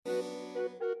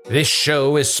This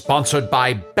show is sponsored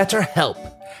by BetterHelp.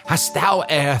 Hast thou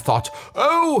e'er thought,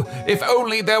 oh, if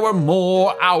only there were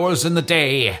more hours in the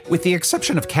day? With the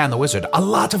exception of Can the Wizard, a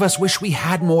lot of us wish we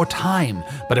had more time.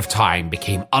 But if time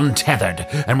became untethered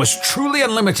and was truly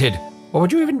unlimited, what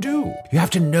would you even do? You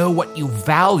have to know what you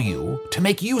value to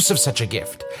make use of such a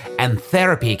gift. And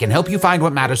therapy can help you find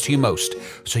what matters to you most,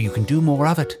 so you can do more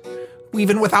of it,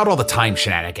 even without all the time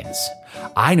shenanigans.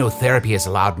 I know therapy has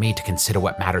allowed me to consider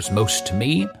what matters most to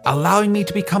me, allowing me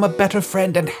to become a better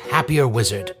friend and happier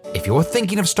wizard. If you're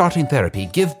thinking of starting therapy,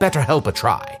 give BetterHelp a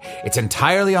try. It's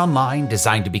entirely online,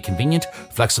 designed to be convenient,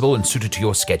 flexible, and suited to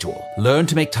your schedule. Learn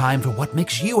to make time for what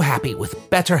makes you happy with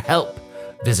BetterHelp.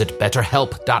 Visit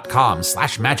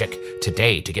betterhelp.com/magic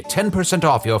today to get 10%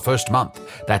 off your first month.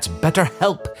 That's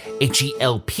BetterHelp,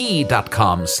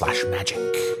 HELP.com/magic.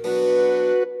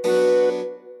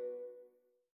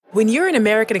 When you're an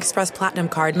American Express Platinum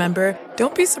card member,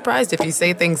 don't be surprised if you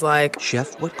say things like,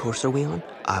 Chef, what course are we on?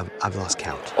 I've lost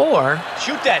count. Or,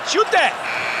 Shoot that!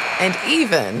 And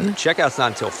even, Checkout's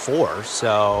not until 4,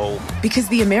 so... Because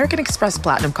the American Express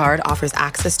Platinum Card offers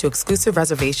access to exclusive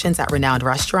reservations at renowned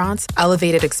restaurants,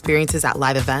 elevated experiences at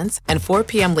live events, and 4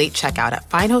 p.m. late checkout at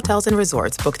fine hotels and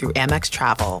resorts booked through Amex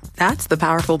Travel. That's the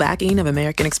powerful backing of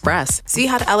American Express. See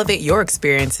how to elevate your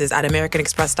experiences at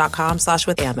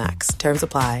americanexpress.com/withAmex. Terms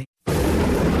apply.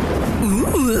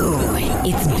 Ooh,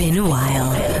 it's been a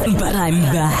while, but I'm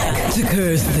back to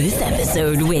curse this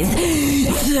episode with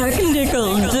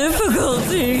technical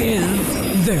difficulties.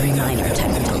 Very minor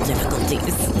technical difficulties.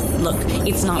 Look,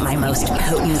 it's not my most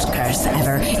potent curse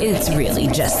ever. It's really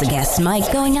just the guest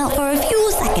mic going out for a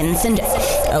few seconds and...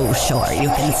 Oh, sure, you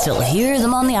can still hear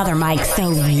them on the other mic, so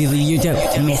really you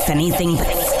don't miss anything,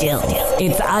 but still,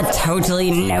 it's a totally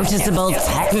noticeable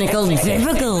technical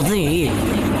difficulty.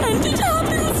 And it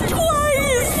happens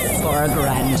twice! For a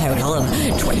grand total of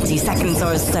 20 seconds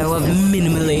or so of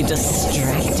minimally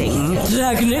distracting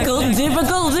technical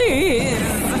difficulties.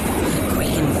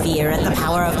 Fear at the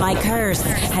power of my curse.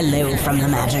 Hello from the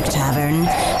Magic Tavern.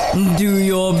 Do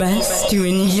your best to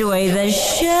enjoy the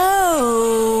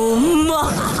show.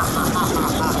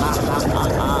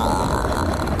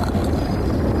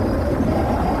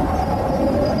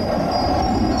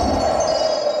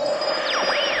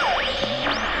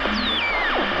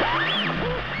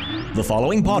 The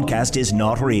following podcast is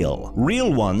not real.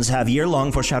 Real ones have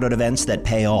year-long foreshadowed events that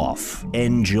pay off.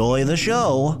 Enjoy the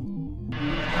show.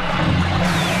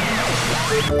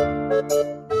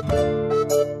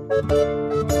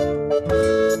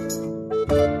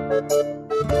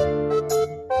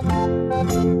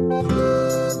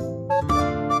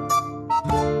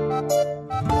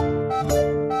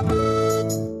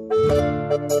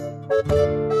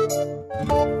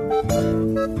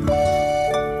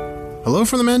 Hello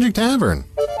from the Magic Tavern,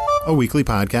 a weekly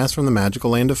podcast from the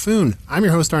magical land of Foon. I'm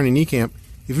your host, Arnie Niekamp.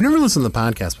 If you've never listened to the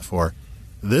podcast before,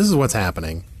 this is what's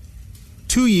happening.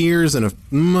 2 years and a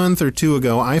month or two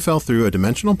ago, I fell through a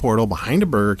dimensional portal behind a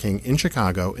Burger King in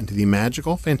Chicago into the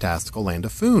magical, fantastical land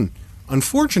of Foon.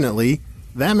 Unfortunately,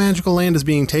 that magical land is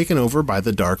being taken over by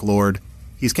the Dark Lord.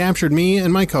 He's captured me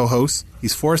and my co-hosts.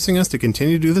 He's forcing us to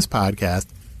continue to do this podcast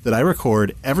that I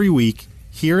record every week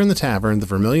here in the tavern, the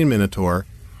Vermilion Minotaur,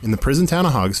 in the prison town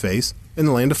of Hogsface, in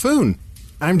the land of Foon.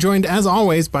 I'm joined, as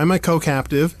always, by my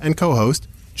co-captive and co-host,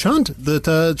 Chunt, the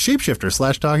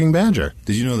shapeshifter / talking badger.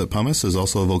 Did you know that pumice is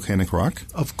also a volcanic rock?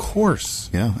 Of course.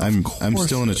 Yeah, I'm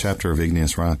still in a chapter of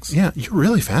igneous rocks. Yeah, you're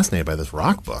really fascinated by this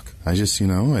rock book. I just,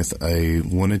 I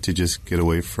wanted to just get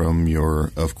away from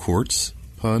your of quartz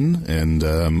pun, and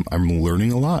I'm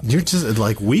learning a lot. You're just,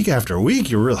 like, week after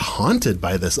week, you're really haunted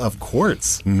by this of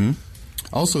quartz. Mm-hmm.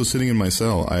 Also, sitting in my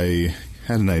cell, I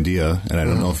had an idea, and I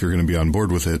don't know if you're going to be on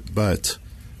board with it, but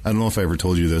I don't know if I ever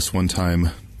told you this. One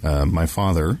time, my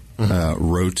father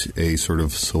wrote a sort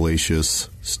of salacious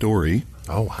story.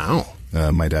 Oh, wow.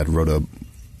 My dad wrote a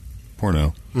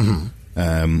porno. Mm-hmm.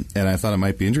 And I thought it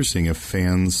might be interesting if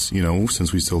fans,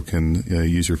 since we still can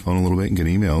use your phone a little bit and get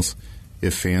emails,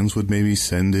 if fans would maybe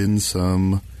send in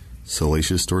some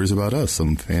salacious stories about us,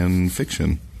 some fan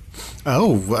fiction.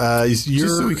 Oh,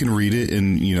 just so we can read it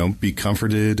and be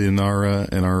comforted in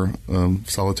our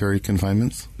solitary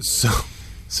confinements. So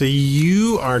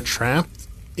you are trapped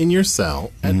in your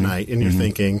cell at night, and you're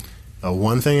thinking, the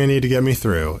one thing I need to get me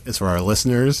through is for our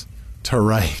listeners to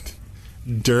write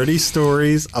dirty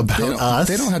stories about us.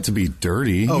 They don't have to be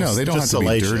dirty. Oh, no, they don't have to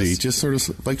salacious. be dirty. Just sort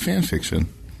of like fan fiction.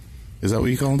 Is that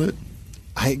what you called it?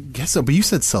 I guess so, but you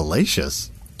said salacious.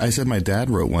 I said my dad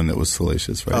wrote one that was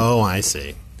salacious, right? Oh, I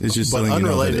see. It's just but so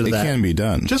unrelated that to that. It can be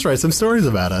done. Just write some stories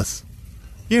about us.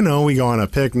 We go on a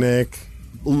picnic.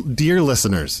 Dear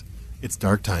listeners, It's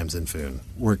dark times in Foon.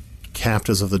 We're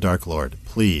captives of the Dark Lord.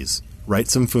 Please, write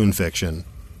some Foon fiction,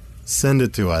 send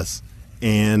it to us,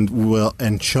 and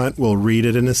Chunt will read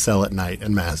it in his cell at night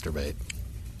and masturbate.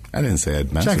 I didn't say I'd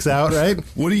masturbate. Checks out, right?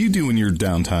 What do you do in your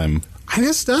downtime? I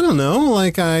don't know.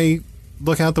 Like, I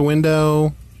look out the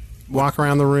window, walk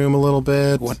around the room a little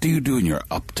bit. What do you do in your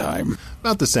uptime?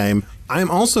 About the same. I'm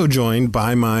also joined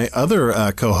by my other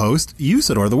co-host,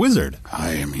 Usador the Wizard.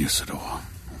 I am Usador,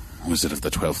 Wizard of the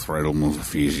 12th Realm of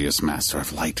Ephesius, Master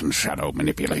of Light and Shadow,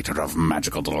 Manipulator of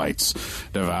Magical Delights,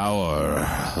 Devourer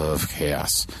of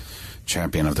Chaos,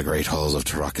 Champion of the Great Halls of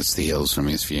Tarakas, the Hills, from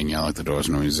East Fiangyal, like the doors,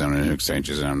 no zone, and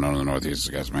exchanges, and unknown in the northeast,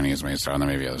 against many as may star, and there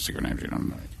may be other secret names you don't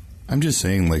know. I'm just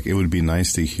saying, like, it would be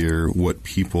nice to hear what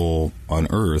people on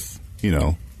Earth,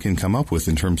 can come up with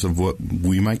in terms of what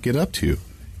we might get up to.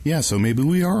 Yeah, so maybe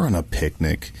we are on a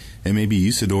picnic, and maybe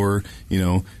Usador,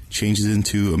 changes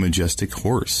into a majestic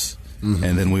horse,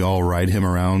 and then we all ride him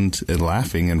around and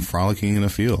laughing and frolicking in a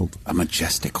field. A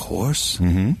majestic horse?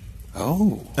 Mm-hmm.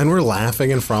 Oh. And we're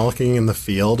laughing and frolicking in the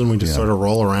field, and we just sort of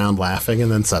roll around laughing,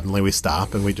 and then suddenly we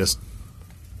stop, and we just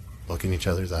look in each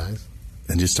other's eyes.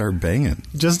 And just start banging.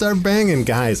 Just start banging.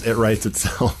 Guys, it writes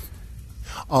itself.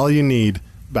 All you need,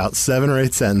 about 7 or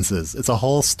 8 sentences. It's a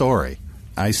whole story.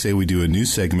 I say we do a new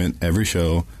segment every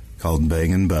show called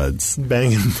Bangin' Buds.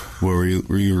 Bangin'. Where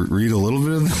we read a little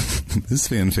bit of this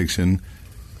fan fiction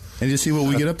and just see what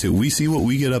we get up to. We see what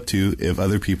we get up to if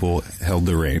other people held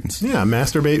the reins. Yeah,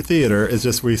 Masturbate Theater is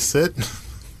just we sit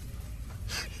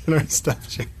in our stuffed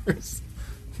chairs.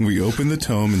 We open the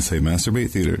tome and say Masturbate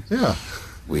Theater. Yeah.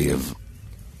 We have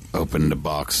opened a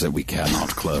box that we cannot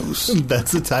close.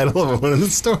 That's the title of one of the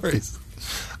stories.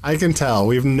 I can tell.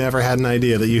 We've never had an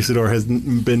idea that Usador has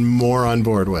been more on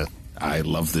board with. I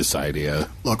love this idea.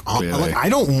 Look, I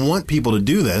don't want people to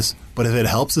do this, but if it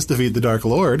helps us defeat the Dark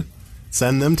Lord,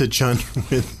 send them to Chunt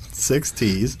with 6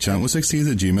 T's. Chunt with 6 T's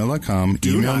at gmail.com.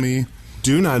 Email me.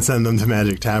 Do not send them to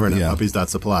Magic Tavern at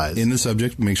puppies.supplies. In the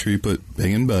subject, make sure you put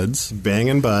Bangin' Buds.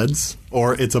 Bangin' Buds,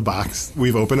 or it's a box.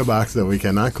 We've opened a box that we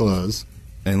cannot close.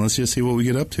 And let's just see what we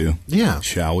get up to. Yeah.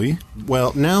 Shall we?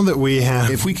 Well, now that we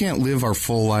have... If we can't live our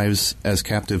full lives as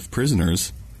captive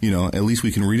prisoners, at least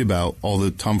we can read about all the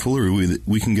tomfoolery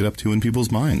we can get up to in people's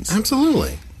minds.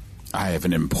 Absolutely. I have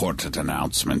an important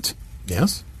announcement.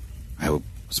 Yes? I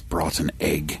was brought an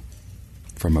egg.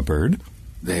 From a bird?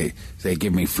 They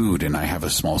give me food, and I have a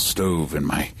small stove in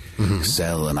my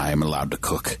cell, and I am allowed to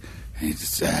cook.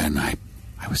 And I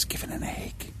was given an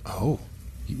egg. Oh.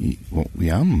 Well,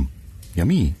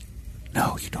 Yummy.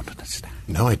 No, you don't understand.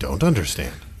 No, I don't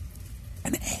understand.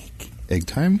 An egg. Egg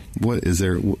time? What is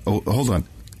there? Oh, hold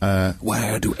on.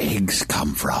 Where do eggs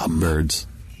come from? Birds.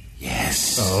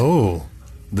 Yes. Oh.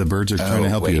 The birds are trying to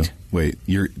help you. Wait,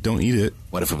 don't eat it.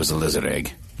 What if it was a lizard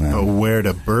egg? Oh, where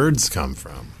do birds come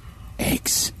from?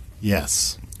 Eggs.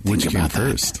 Yes. Which Think came about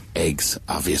first? That. Eggs,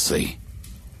 obviously.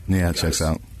 Yeah, it checks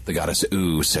out. The goddess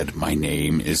U said, "My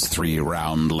name is 3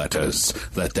 round letters.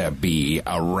 Let there be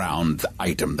a round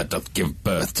item that doth give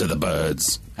birth to the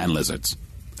birds and lizards."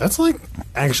 That's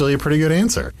actually a pretty good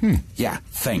answer. Yeah,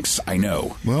 thanks, I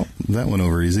know. Well, that went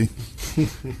over easy.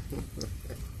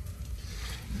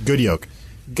 Good yoke.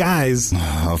 Guys.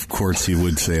 Of course he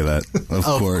would say that.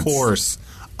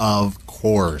 Of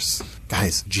course.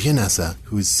 Guys, Gianessa,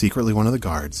 who is secretly one of the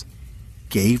guards,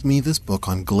 gave me this book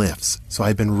on glyphs. So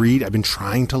I've been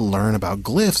trying to learn about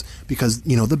glyphs because,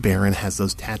 the Baron has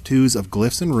those tattoos of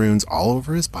glyphs and runes all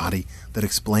over his body that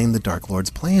explain the Dark Lord's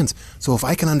plans. So if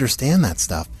I can understand that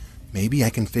stuff, maybe I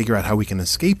can figure out how we can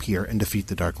escape here and defeat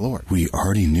the Dark Lord. We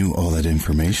already knew all that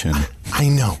information. I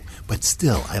know, but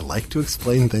still, I like to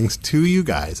explain things to you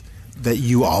guys that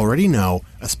you already know,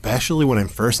 especially when I'm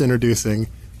first introducing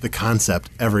the concept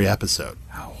every episode.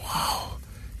 Oh, wow.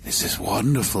 This is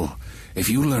wonderful. If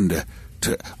you learn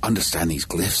to understand these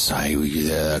glyphs,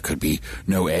 there could be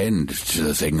no end to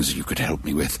the things you could help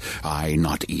me with.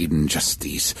 Not even just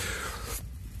these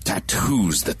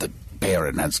tattoos that the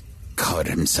Baron has covered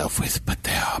himself with, but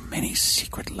there are many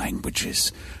secret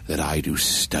languages that I do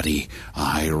study.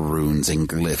 Runes and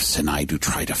glyphs, and I do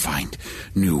try to find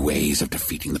new ways of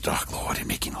defeating the Dark Lord and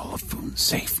making all of Foon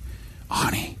safe.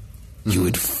 Arnie, you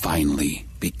would finally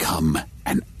become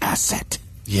an asset.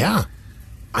 Yeah.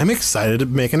 I'm excited to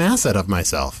make an asset of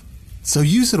myself. So,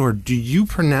 Usador, do you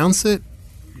pronounce it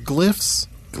glyphs?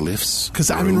 Glyphs?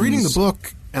 Because I've been reading the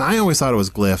book, and I always thought it was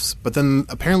glyphs, but then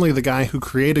apparently the guy who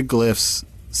created glyphs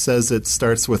says it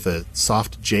starts with a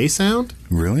soft J sound?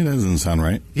 Really? That doesn't sound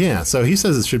right. Yeah, so he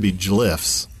says it should be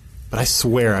glyphs, but I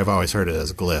swear I've always heard it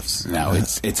as glyphs. No,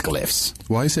 it's glyphs.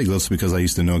 Well, I say glyphs because I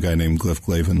used to know a guy named Glyph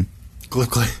Glavin.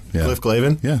 Glyph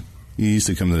Glavin? Yeah. He used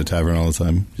to come to the tavern all the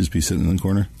time, just be sitting in the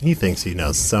corner. He thinks he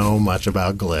knows so much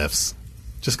about glyphs.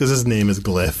 Just because his name is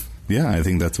Glyph. Yeah, I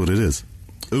think that's what it is.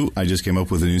 Ooh, I just came up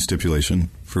with a new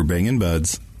stipulation. For banging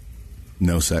buds,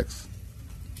 no sex.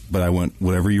 But I want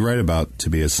whatever you write about to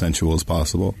be as sensual as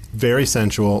possible. Very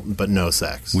sensual, but no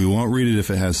sex. We won't read it if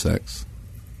it has sex.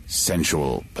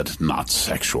 Sensual, but not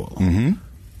sexual. Mm-hmm.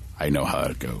 I know how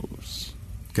it goes.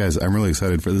 Guys, I'm really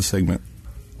excited for this segment.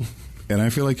 And I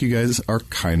feel like you guys are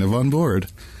kind of on board.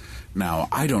 Now,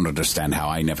 I don't understand how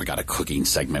I never got a cooking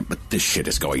segment, but this shit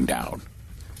is going down.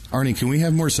 Arnie, can we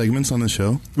have more segments on the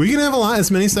show? We can have as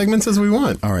many segments as we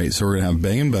want. All right, so we're going to have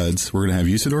Bangin' Buds. We're going to have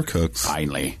Usador Cooks.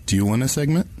 Finally. Do you want a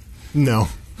segment? No.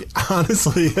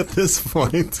 Honestly, at this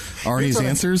point. Arnie's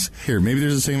Answers? Here, maybe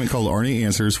there's a segment called Arnie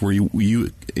Answers where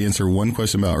you answer one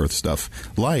question about Earth stuff.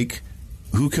 Like,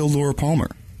 who killed Laura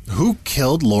Palmer? Who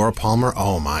killed Laura Palmer?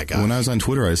 Oh, my God. When I was on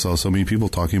Twitter, I saw so many people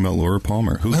talking about Laura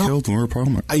Palmer. Who killed Laura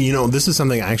Palmer? This is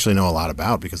something I actually know a lot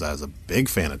about because I was a big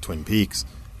fan of Twin Peaks.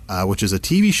 Which is a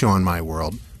TV show on my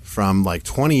world from like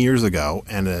 20 years ago.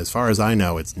 And as far as I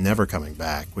know, it's never coming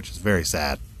back, which is very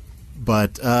sad.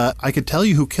 But I could tell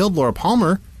you who killed Laura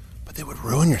Palmer, but they would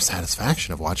ruin your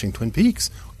satisfaction of watching Twin Peaks.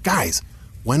 Guys,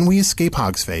 when we escape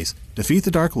Hogsface, defeat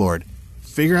the Dark Lord,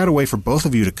 figure out a way for both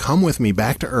of you to come with me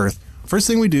back to Earth, first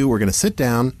thing we do, we're going to sit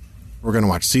down, we're going to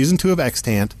watch Season 2 of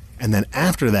Extant, and then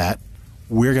after that,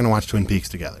 we're going to watch Twin Peaks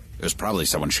together. There's probably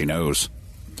someone she knows.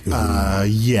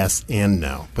 Yes and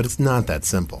no, but it's not that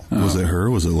simple. Was it her?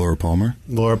 Was it Laura Palmer?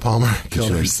 Laura Palmer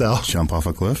killed herself. Jump off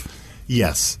a cliff?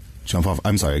 Yes. A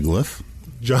glyph?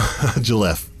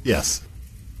 Jalef, yes.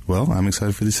 Well, I'm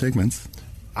excited for these segments.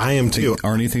 I am too.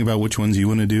 Arnie, think about which ones you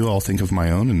want to do. I'll think of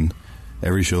my own, and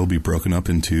every show will be broken up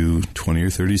into 20 or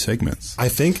 30 segments. I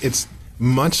think it's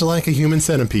much like a Human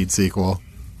Centipede sequel.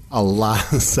 A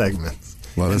lot of segments.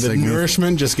 The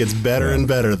nourishment just gets better and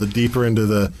better the deeper into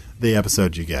the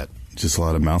episode you get. Just a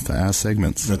lot of mouth-to-ass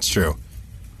segments. That's true.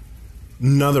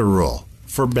 Another rule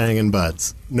for Bangin'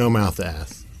 Buds, no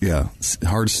mouth-to-ass. Yeah,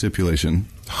 hard stipulation.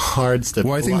 Hard stipulation.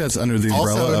 Well, I think that's under the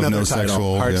umbrella of no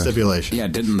sexual. Hard stipulation. Yeah,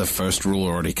 didn't the first rule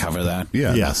already cover that?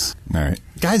 Yeah. Yes. All right.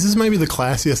 Guys, this might be the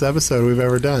classiest episode we've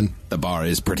ever done. The bar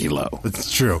is pretty low.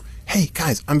 It's true. Hey,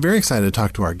 guys, I'm very excited to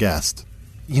talk to our guest.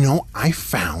 I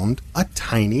found a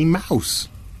tiny mouse.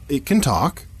 It can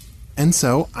talk, and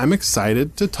so I'm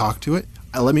excited to talk to it.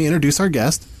 Let me introduce our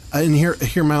guest. And here,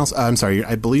 Mouse. I'm sorry.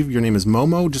 I believe your name is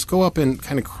Momo. Just go up and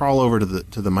kind of crawl over to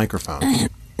the microphone.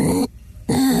 Hi,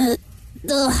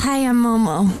 I'm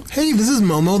Momo. Hey, this is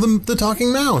Momo, the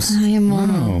talking mouse. Hi, I'm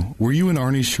Momo. Oh, were you in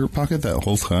Arnie's shirt pocket that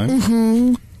whole time?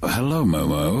 Mm-hmm. Hello,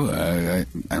 Momo.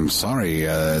 I'm sorry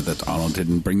that Arnold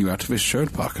didn't bring you out of his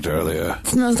shirt pocket earlier. It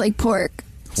smells like pork.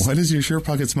 Why does your shirt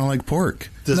pocket smell like pork?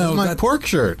 This is my pork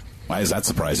shirt. Why is that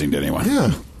surprising to anyone?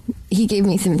 Yeah. He gave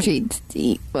me some treats to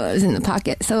eat while I was in the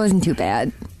pocket, so it wasn't too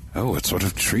bad. Oh, what sort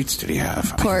of treats did he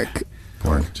have? Pork.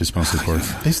 Pork. Just mostly pork.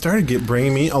 They started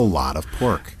bringing me a lot of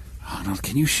pork. Arnold,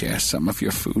 can you share some of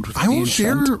your food with me? I will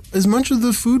share as much of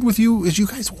the food with you as you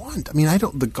guys want. I mean,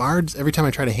 the guards, every time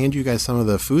I try to hand you guys some of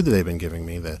the food that they've been giving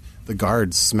me, the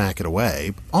guards smack it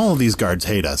away. All of these guards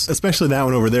hate us, especially that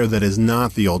one over there that is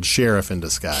not the old sheriff in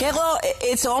disguise. Hello,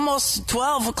 it's almost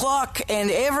 12 o'clock, and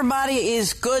everybody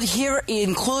is good here,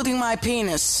 including my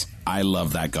penis. I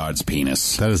love that guard's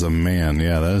penis. That is a man.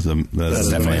 Yeah, that's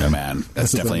definitely a man.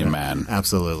 That's definitely a man.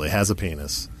 Absolutely. Has a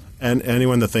penis. And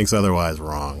anyone that thinks otherwise,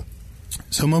 wrong.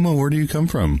 So, Momo, where do you come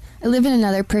from? I live in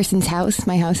another person's house.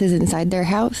 My house is inside their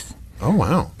house. Oh,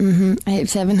 wow. Mm-hmm. I have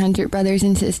 700 brothers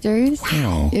and sisters.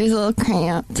 Wow. It was a little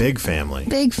cramped. Big family.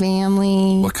 Big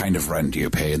family. What kind of rent do you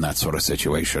pay in that sort of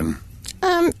situation?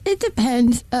 It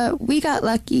depends. We got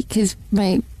lucky because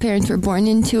my parents were born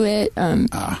into it.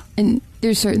 And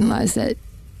there's certain laws that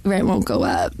rent won't go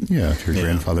up. Yeah, if your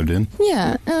grandfather did.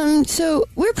 Yeah. So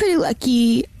we're pretty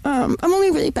lucky. I'm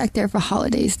only really back there for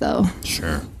holidays, though.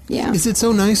 Sure. Yeah. Is it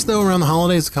so nice, though, around the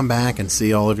holidays to come back and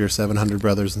see all of your 700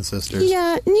 brothers and sisters?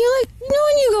 Yeah. And you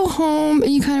when you go home and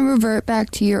you kind of revert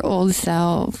back to your old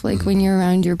self, like when you're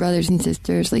around your brothers and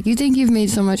sisters, like you think you've made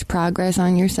so much progress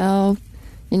on yourself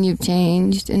and you've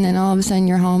changed, and then all of a sudden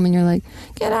you're home and you're like,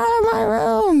 get out of my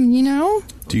room,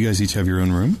 Do you guys each have your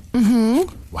own room?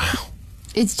 Mm-hmm. Wow.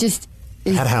 It's just...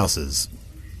 That house is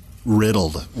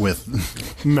riddled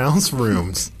with mouse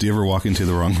rooms. Do you ever walk into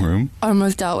the wrong room?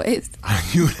 Almost always.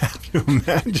 You would have to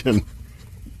imagine.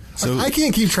 So I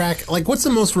can't keep track. Like, what's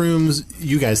the most rooms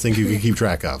you guys think you can keep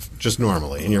track of, just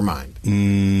normally, in your mind?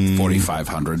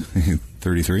 4,500.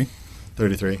 33?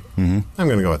 33? Mm-hmm. I'm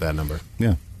going to go with that number.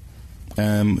 Yeah.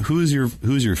 Who's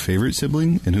your favorite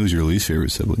sibling and who's your least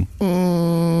favorite sibling?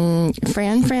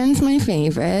 Fran's my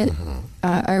favorite.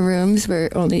 Our rooms were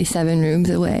only 7 rooms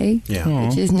away,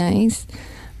 which is nice.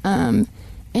 And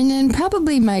then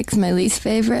probably Mike's my least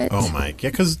favorite. Oh, Mike. Yeah,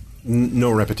 because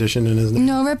no repetition in his name?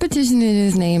 No repetition in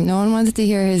his name. No one wants to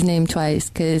hear his name twice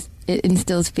because it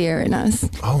instills fear in us.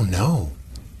 Oh, no.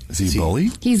 Is he a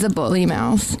bully? He's a bully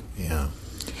mouse. Yeah.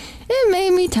 It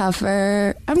made me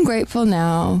tougher. I'm grateful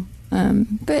now.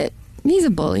 But he's a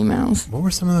bully mouse. What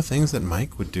were some of the things that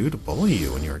Mike would do to bully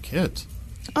you when you were kids?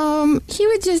 He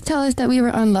would just tell us that we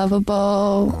were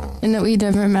unlovable and that we'd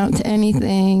never amount to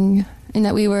anything and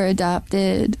that we were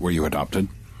adopted. Were you adopted?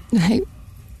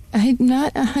 I'm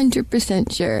not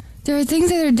 100% sure. There are things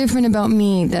that are different about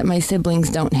me that my siblings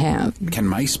don't have. Can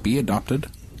mice be adopted?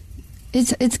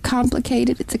 It's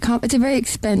complicated. It's a very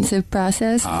expensive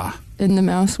process in the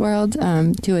mouse world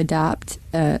to adopt.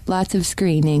 Lots of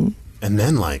screening. And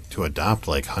then, to adopt,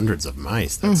 hundreds of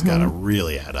mice, that's got to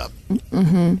really add up.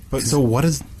 Mm-hmm. But so what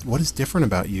is different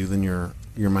about you than your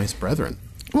mice brethren?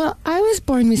 Well, I was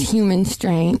born with human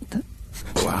strength.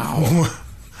 Wow.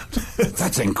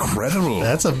 That's incredible.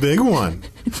 That's a big one.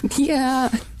 Yeah.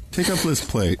 Take up this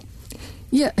plate.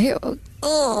 Yeah. Here.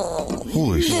 Oh.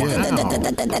 Holy shit. Wow.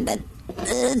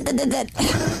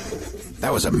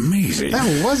 That was amazing.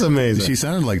 That was amazing. She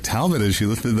sounded like Talbot as she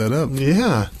lifted that up.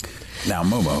 Yeah. Now,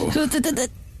 Momo,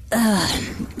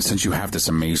 since you have this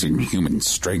amazing human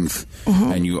strength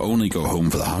and you only go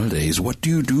home for the holidays, what do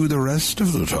you do the rest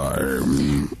of the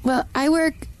time? Well, I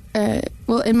work,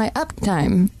 in my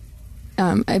uptime,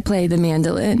 I play the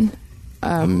mandolin.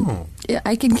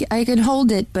 I can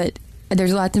hold it, but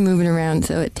there's lots of moving around,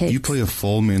 so it takes... You play a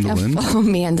full mandolin? A full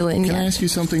mandolin, Can I ask you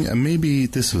something? Maybe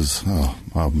this was,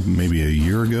 maybe a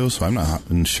year ago, so I'm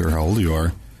not sure how old you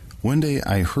are. One day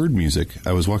I heard music.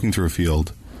 I was walking through a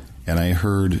field, and I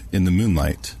heard in the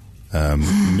moonlight,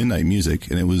 midnight music,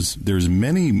 and there's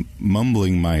many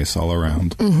mumbling mice all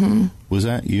around. Mm-hmm. Was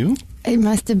that you? It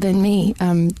must have been me.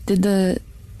 Did the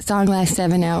song last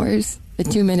 7 hours? The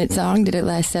 2-minute song, did it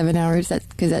last 7 hours?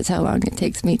 Because that's how long it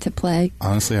takes me to play.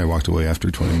 Honestly, I walked away after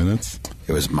 20 minutes.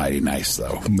 It was mighty nice,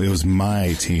 though. It was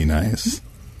mighty nice.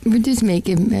 We're just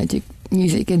making magic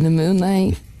music in the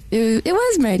moonlight. It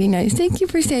was mighty nice. Thank you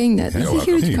for saying that. That's a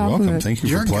huge compliment. You're welcome. Thank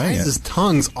you for playing it. Your guys'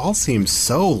 tongues all seem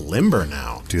so limber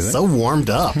now. Do they? So warmed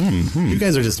up. You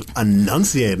guys are just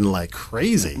enunciating like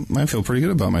crazy. I feel pretty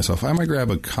good about myself. I might grab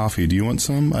a coffee. Do you want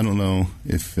some? I don't know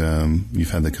if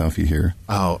you've had the coffee here.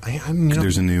 Oh,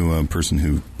 there's a new person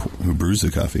who brews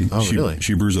the coffee. Oh, really?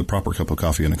 She brews a proper cup of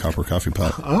coffee in a copper coffee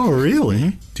pot. Oh, really?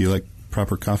 Mm-hmm. Do you like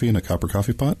proper coffee in a copper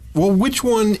coffee pot? Well, which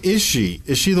one is she?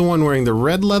 Is she the one wearing the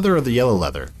red leather or the yellow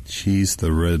leather? She's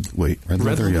the red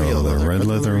leather, yellow leather, red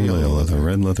leather, yellow leather,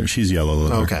 red leather. She's yellow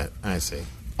leather. Okay, I see.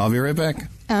 I'll be right back.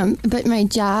 But my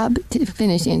job, to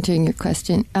finish answering your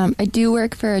question, I do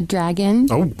work for a dragon.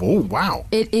 Oh, wow.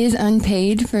 It is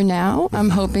unpaid for now.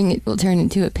 I'm hoping it will turn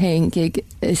into a paying gig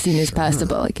as soon as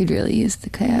possible. I could really use the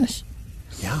cash.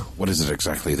 Yeah. What is it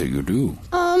exactly that you do?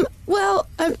 Well,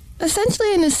 I'm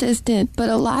essentially an assistant, but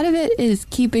a lot of it is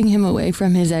keeping him away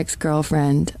from his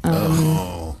ex-girlfriend.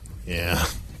 Oh, yeah.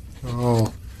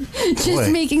 Oh,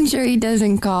 just making sure he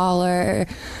doesn't call her.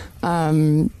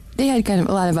 They had kind of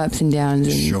a lot of ups and downs.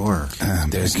 And sure.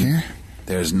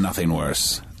 There's nothing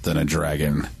worse than a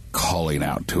dragon calling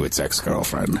out to its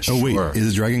ex-girlfriend. Oh, wait.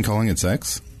 Is a dragon calling its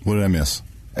ex? What did I miss?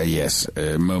 Yes,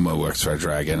 Momo works for a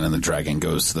dragon, and the dragon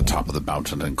goes to the top of the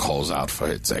mountain and calls out for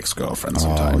its ex-girlfriend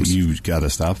sometimes. Oh, you've got to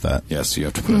stop that. Yes, you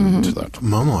have to put an end to that.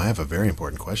 Momo, I have a very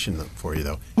important question for you,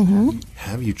 though. Mm-hmm.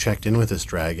 Have you checked in with this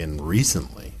dragon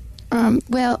recently?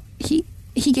 Well, he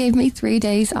gave me 3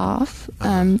 days off,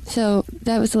 so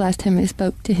that was the last time I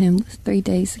spoke to him, 3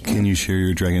 days ago. Can you share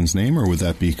your dragon's name, or would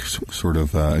that be sort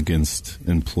of against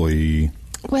employee...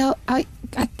 Well, I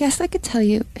guess I could tell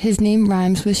you his name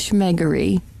rhymes with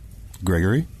Schmeggery.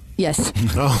 Gregory? Yes.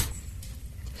 Oh.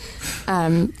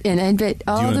 And I bet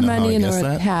all the money in the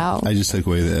world. How? I just took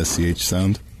away the SCH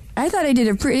sound. I thought I did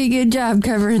a pretty good job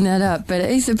covering that up, but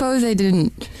I suppose I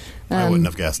didn't. I wouldn't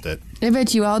have guessed it. I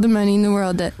bet you all the money in the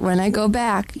world that when I go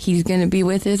back, he's going to be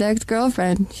with his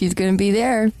ex-girlfriend. She's going to be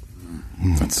there.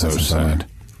 That's so sad.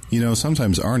 You know,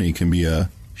 sometimes Arnie can be a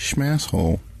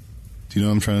schmasshole. Do you know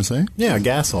what I'm trying to say? Yeah, a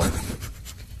gasshole.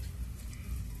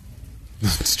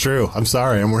 It's true. I'm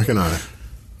sorry. I'm working on it.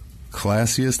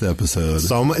 Classiest episode.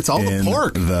 So it's all the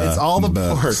pork. It's all the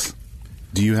pork.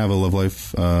 Do you have a love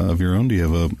life of your own? Do you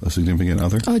have a significant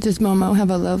other? Oh, does Momo have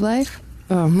a love life?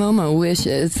 Oh, Momo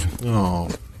wishes. Oh.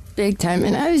 Big time.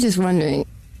 And I was just wondering,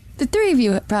 The three of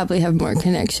you probably have more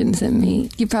connections than me.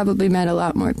 You probably met a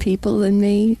lot more people than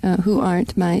me who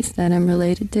aren't mice that I'm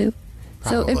related to.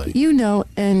 Probably. So if you know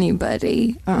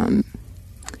anybody,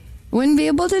 wouldn't be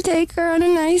able to take her on a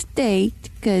nice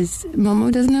date because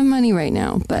Momo doesn't have money right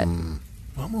now. But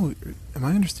Momo, am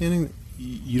I understanding that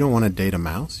you don't want to date a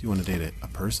mouse? You want to date a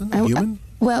person, a human?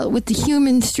 Well, with the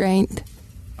human strength.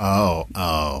 Oh.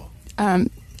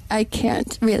 I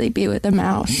can't really be with a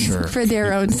mouse for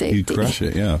their own safety. You crush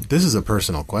it, yeah. This is a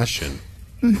personal question.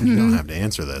 Mm-hmm. You don't have to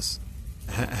answer this.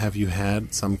 Have you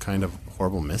had some kind of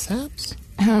horrible mishaps?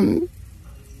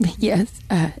 Yes.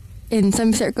 In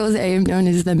some circles, I am known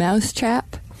as the mouse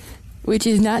trap, which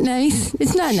is not nice.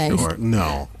 It's not nice. Sure.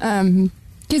 No.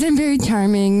 Because I'm very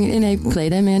charming, and I play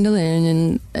the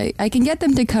mandolin, and I can get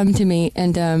them to come to me,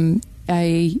 and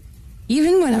I,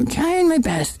 even when I'm trying my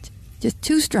best, just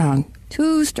too strong.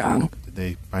 Did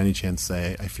they, by any chance,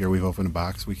 say, I fear we've opened a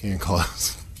box we can't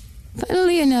close?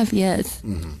 Funnily enough, yes.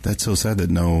 Mm-hmm. That's so sad that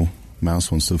no mouse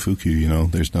wants to fuku, you know?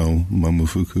 There's no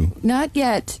Momofuku. Not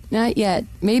yet.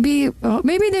 Maybe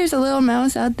there's a little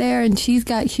mouse out there, and she's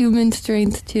got human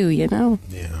strength too, you know?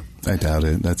 Yeah. I doubt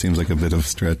it. That seems like a bit of a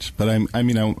stretch. But I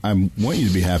want you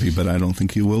to be happy, but I don't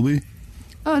think you will be.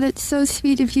 Oh, that's so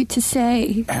sweet of you to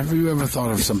say. Have you ever thought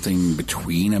of something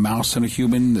between a mouse and a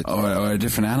human, or a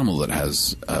different animal that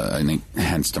has an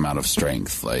enhanced amount of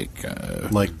strength, like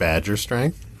badger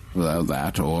strength? Well,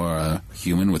 that, or a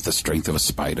human with the strength of a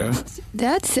spider?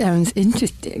 That sounds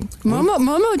interesting.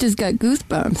 Momo just got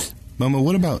goosebumps. Momo,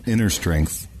 what about inner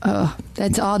strength? Oh,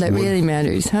 that's all that really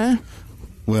matters, huh?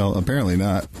 Well, apparently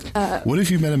not. What if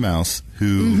you met a mouse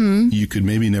who you could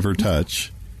maybe never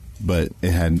touch, but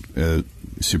it had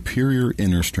superior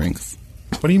inner strength?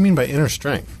 What do you mean by inner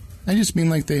strength? I just mean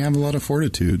like they have a lot of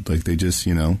fortitude. Like they just,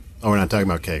 Oh, we're not talking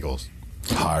about Kegels.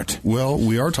 Heart. Well,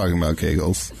 we are talking about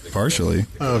Kegels, partially.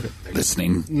 Oh, okay.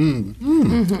 Listening.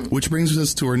 Mm-hmm. Which brings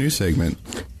us to our new segment,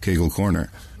 Kegel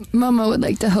Corner. Momo would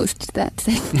like to host that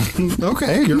segment.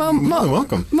 Okay, you're more than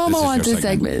welcome. Momo wants a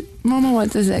segment. Momo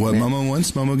wants a segment. What Momo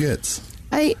wants, Momo gets.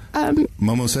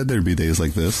 Momo said there'd be days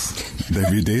like this.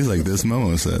 There'd be days like this,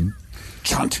 Momo said.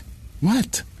 Chunt.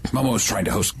 What? Momo is trying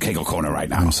to host Kegel Corner right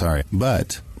now. I'm sorry.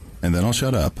 But, and then I'll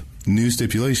shut up, new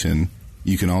stipulation,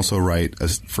 you can also write a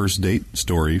first date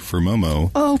story for Momo.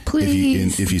 Oh,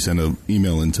 please. If you send an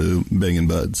email into Bangin'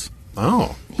 Buds.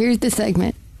 Oh. Here's the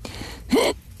segment.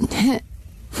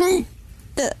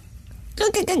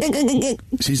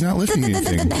 She's not lifting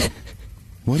anything.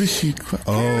 What is she?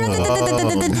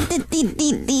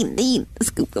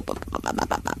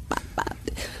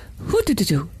 Who did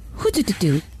do?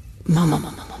 Momo.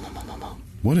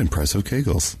 What impressive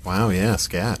kegels. Wow, yeah,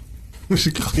 scat. We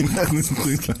should clean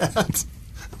that.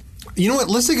 You know what?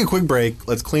 Let's take a quick break.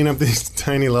 Let's clean up these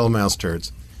tiny little mouse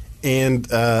turds.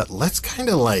 And let's kind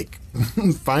of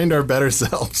find our better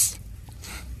selves.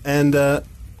 And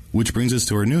which brings us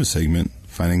to our newest segment,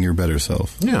 Finding Your Better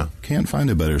Self. Yeah. Can't find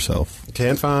a better self.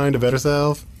 Can't find a better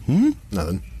self?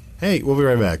 Nothing. Hey, we'll be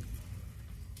right back.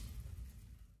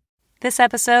 This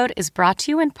episode is brought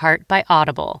to you in part by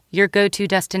Audible, your go-to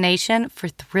destination for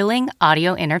thrilling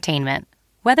audio entertainment.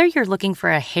 Whether you're looking for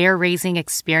a hair-raising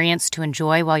experience to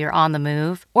enjoy while you're on the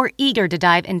move or eager to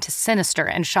dive into sinister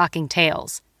and shocking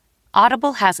tales,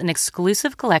 Audible has an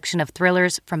exclusive collection of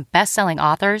thrillers from best-selling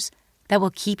authors that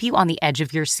will keep you on the edge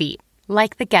of your seat,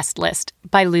 like The Guest List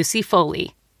by Lucy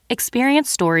Foley. Experience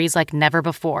stories like never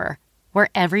before, where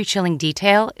every chilling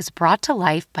detail is brought to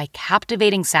life by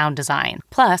captivating sound design.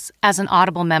 Plus, as an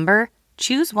Audible member,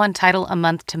 choose one title a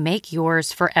month to make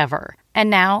yours forever. And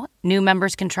now, new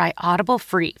members can try Audible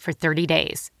free for 30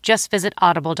 days. Just visit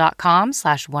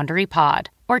audible.com/WonderyPod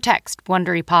or text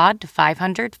WonderyPod to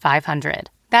 500-500.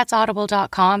 That's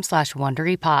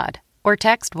audible.com/WonderyPod or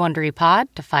text WonderyPod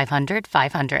to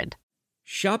 500-500.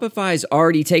 Shopify's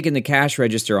already taken the cash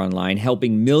register online,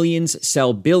 helping millions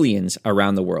sell billions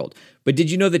around the world. But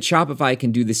did you know that Shopify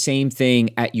can do the same thing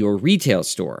at your retail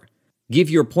store? Give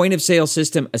your point-of-sale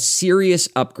system a serious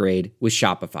upgrade with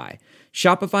Shopify.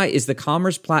 Shopify is the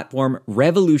commerce platform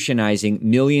revolutionizing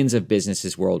millions of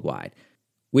businesses worldwide.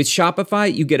 With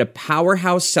Shopify, you get a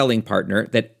powerhouse selling partner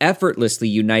that effortlessly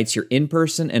unites your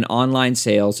in-person and online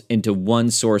sales into one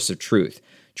source of truth.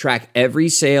 Track every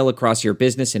sale across your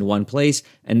business in one place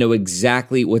and know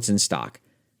exactly what's in stock.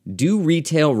 Do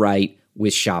retail right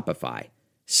with Shopify.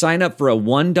 Sign up for a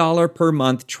 $1 per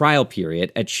month trial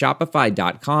period at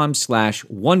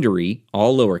shopify.com/Wondery,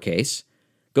 all lowercase.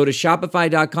 Go to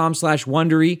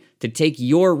shopify.com/Wondery to take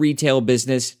your retail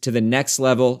business to the next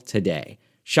level today.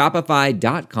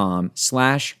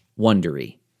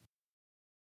 Shopify.com/Wondery.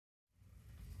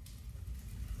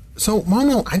 So,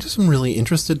 Momo, I just am really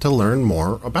interested to learn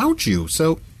more about you.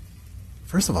 So,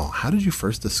 first of all, how did you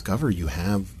first discover you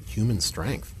have human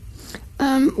strength?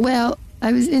 Well,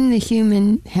 I was in the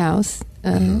human house.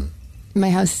 My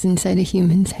house is inside a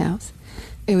human's house.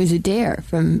 It was a dare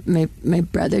from my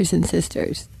brothers and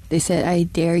sisters. They said, I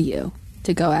dare you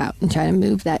to go out and try to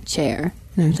move that chair.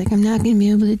 And I was like, I'm not going to be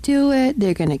able to do it.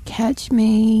 They're going to catch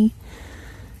me.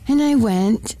 And I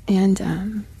went, and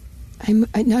I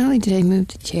not only did I move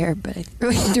the chair, but I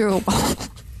threw it through a wall.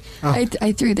 Oh.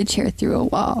 I threw the chair through a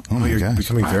wall. Oh, you're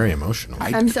becoming very emotional.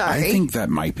 I'm sorry. I think that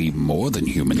might be more than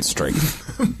human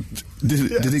strength.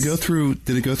 Did it go through?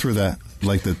 Did it go through that,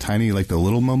 like the tiny, like the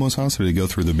little Momo's house, or did it go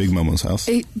through the big Momo's house?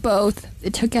 Both.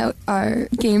 It took out our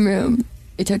game room.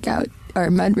 It took out our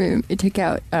mud room. It took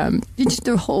out just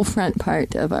the whole front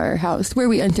part of our house where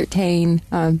we entertain.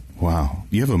 Wow,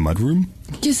 you have a mud room?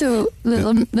 Just so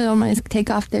little mice take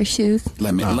off their shoes.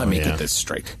 Let me get this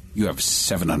straight. You have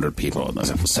 700 people in this,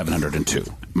 702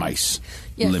 mice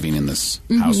living in this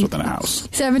house within a house.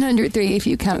 703 if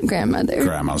you count grandmother.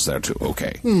 Grandma's there too.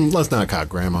 Okay. Let's not count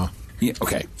Grandma. Yeah.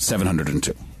 Okay.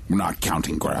 702. We're not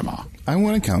counting Grandma. I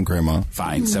want to count Grandma.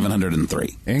 Fine.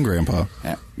 703 and Grandpa.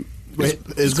 Wait,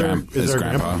 is there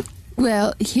Grandpa?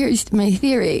 Well, here's my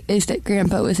theory: is that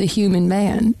Grandpa was a human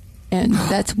man, and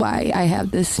that's why I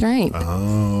have this strength.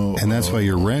 Oh, and that's why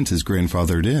your rent is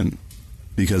grandfathered in.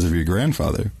 Because of your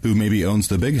grandfather, who maybe owns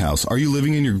the big house. Are you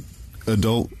living in your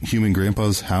adult human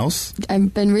grandpa's house?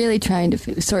 I've been really trying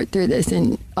to sort through this,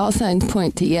 and all signs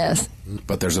point to yes.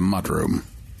 But there's a mud room,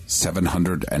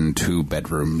 702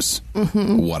 bedrooms.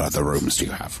 What other rooms do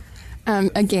you have?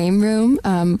 A game room.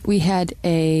 We had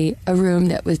a room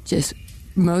that was just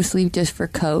mostly just for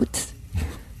coats.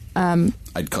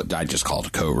 I'd just call it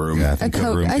a coat room. Yeah, I think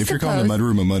coat room. If you're calling a mud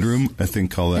room, I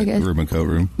think call that room a coat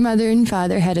room. Mother and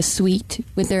father had a suite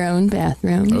with their own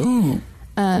bathroom. Oh.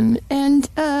 And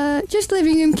just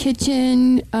living room,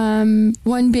 kitchen,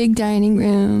 one big dining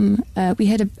room. We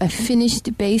had a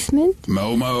finished basement.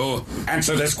 Momo,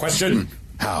 answer this question.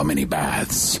 How many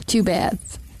baths? 2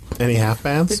 baths. Any half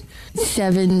baths?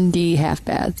 70 half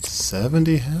baths.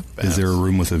 70 half baths. Is there a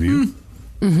room with a view?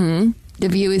 Mm-hmm. The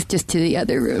view is just to the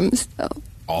other rooms, though.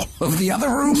 All of the other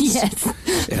rooms? Yes.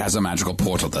 It has a magical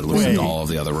portal that looks into all of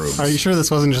the other rooms. Are you sure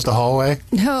this wasn't just a hallway?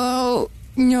 No,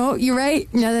 you're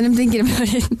right. Now that I'm thinking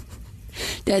about it,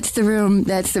 that's the room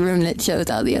that shows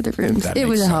all the other rooms. It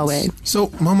was a hallway. So,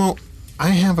 Momo, I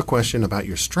have a question about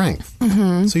your strength.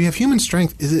 Mm-hmm. So you have human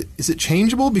strength. Is it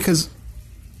changeable? Because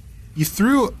you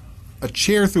threw a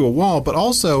chair through a wall, but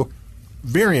also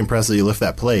very impressive you lift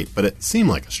that plate, but it seemed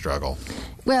like a struggle.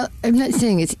 Well, I'm not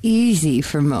saying it's easy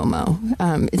for Momo.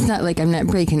 It's not like I'm not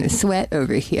breaking a sweat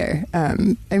over here.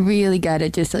 I really got to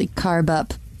just carb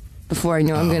up before I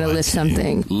know I'm going to lift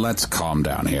something. Let's calm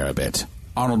down here a bit.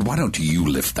 Arnold, why don't you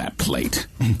lift that plate?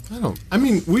 I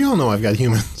mean, we all know I've got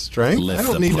human strength. I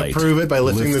don't need to prove it by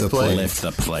lifting this plate. Lift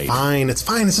the plate. Fine, it's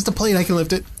fine. It's just a plate. I can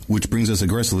lift it. Which brings us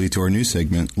aggressively to our new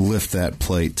segment, Lift That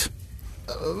Plate.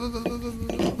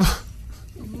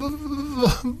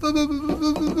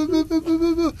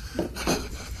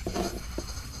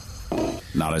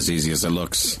 Not as easy as it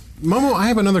looks. Momo, I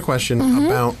have another question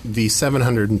about the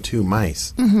 702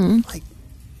 mice. Are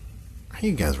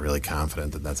you guys really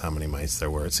confident that that's how many mice there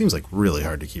were? It seems like really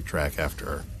hard to keep track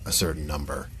after a certain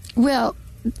number. Well,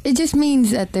 it just means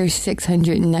that there's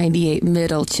 698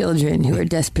 middle children who are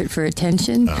desperate for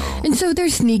attention. Oh. And so they're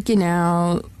sneaking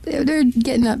out. They're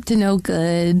getting up to no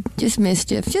good. Just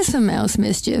mischief. Just some mouse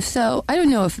mischief. So I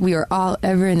don't know if we were all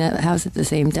ever in that house at the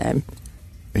same time.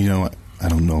 You know what? I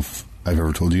don't know if I've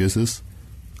ever told you guys this.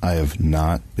 I have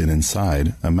not been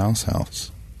inside a mouse house.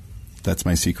 That's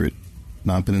my secret.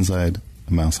 Not been inside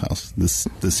a mouse house. The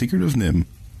secret of NIMH.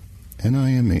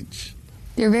 NIMH.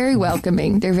 They're very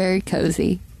welcoming. They're very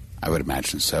cozy. I would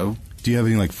imagine so. Do you have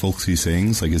any folksy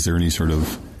sayings? Is there any sort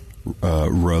of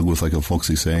rug with a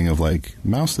folksy saying of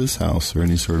mouse this house, or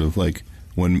any sort of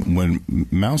when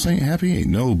mouse ain't happy, ain't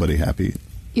nobody happy?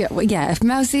 Yeah, well, yeah. If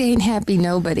Mousy ain't happy,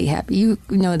 nobody happy. You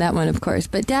know that one, of course.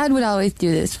 But Dad would always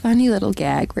do this funny little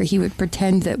gag where he would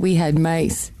pretend that we had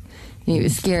mice. And he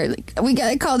was scared. We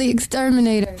got to call the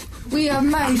exterminator. We have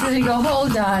mice. And he'd go,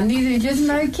 hold on. These are just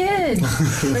my kids.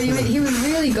 But he would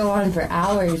really go on for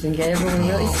hours and get everyone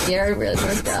really scared, really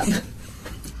worked up.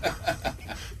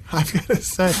 I've got to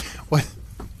say,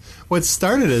 what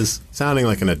started as sounding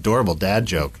like an adorable dad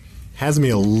joke has me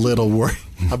a little worried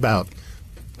about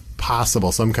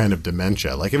possible some kind of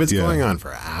dementia. If it's going on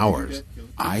for hours.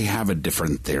 I have a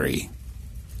different theory.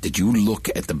 Did you look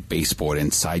at the baseboard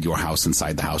inside your house,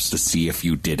 inside the house, to see if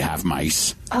you did have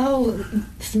mice? Oh,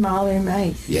 smaller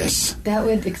mice. Yes. That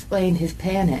would explain his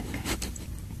panic.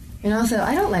 And also,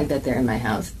 I don't like that they're in my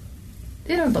house.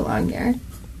 They don't belong there.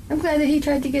 I'm glad that he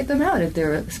tried to get them out if there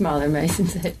were smaller mice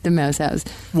inside the mouse house.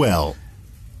 Well,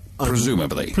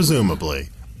 presumably.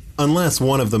 Unless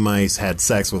one of the mice had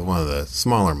sex with one of the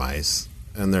smaller mice,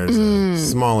 and there's a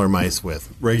smaller mice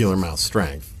with regular mouse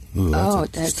strength. Ooh,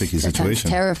 that's a sticky situation. That sounds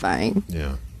terrifying.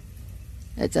 Yeah.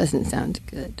 That doesn't sound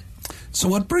good. So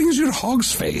what brings you to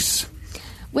Hog's Face?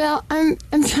 Well, I'm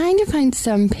trying to find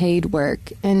some paid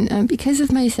work, and because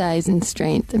of my size and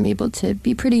strength, I'm able to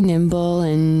be pretty nimble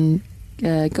and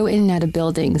go in and out of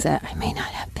buildings that I may not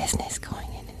have business going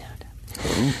in and out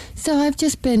of. So I've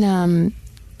just been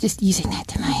just using that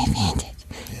to my advantage,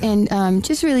 and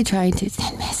just really trying to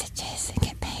send messages and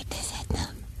get paid to send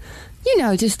them. You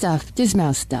know, just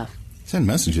mouse stuff. Send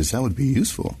messages, that would be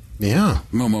useful. Yeah.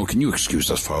 Momo, can you excuse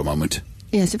us for a moment?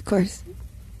 Yes, of course.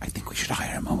 I think we should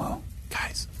hire Momo.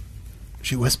 Guys,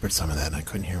 she whispered some of that, and I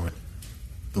couldn't hear what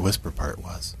the whisper part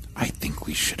was. I think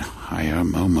we should hire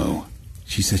Momo.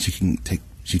 She said she can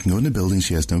go into buildings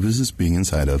she has no business being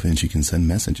inside of, and she can send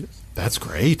messages. That's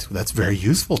great. That's very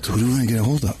useful to Who do we want to get a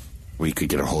hold of? We could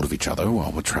get a hold of each other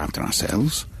while we're trapped in our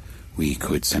cells. We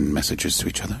could send messages to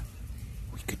each other.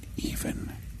 We could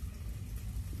even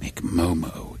make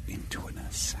Momo into an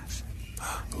assassin.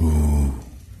 Ooh.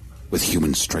 With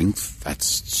human strength, that's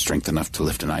strength enough to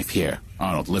lift a knife. Here,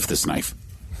 Arnold, lift this knife.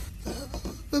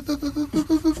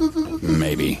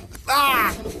 Maybe.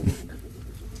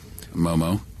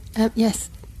 Momo? Yes.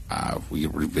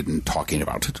 We've been talking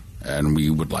about it, and we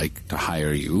would like to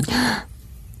hire you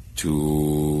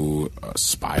to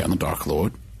spy on the Dark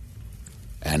Lord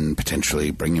and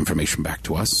potentially bring information back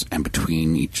to us, and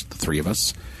between the three of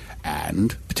us,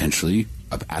 and potentially,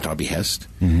 at our behest,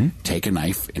 take a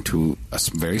knife, into a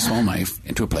very small knife,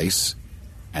 into a place,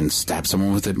 and stab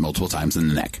someone with it multiple times in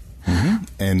the neck.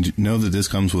 And know that this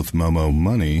comes with Momo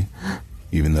money,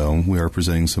 even though we are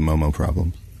presenting some Momo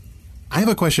problems. I have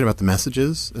a question about the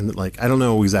messages, and I don't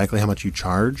know exactly how much you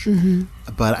charge,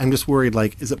 but I'm just worried,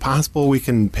 is it possible we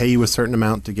can pay you a certain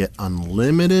amount to get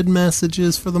unlimited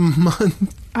messages for the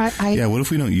month? Yeah, what if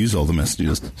we don't use all the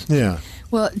messages? Yeah.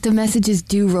 Well, the messages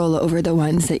do roll over the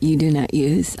ones that you do not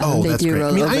use. Oh, they that's do great.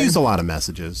 roll over. I use a lot of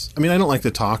messages. I don't like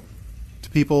to talk to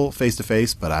people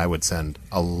face-to-face, but I would send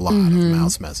a lot of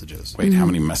mouse messages. Wait, how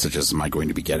many messages am I going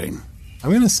to be getting? I'm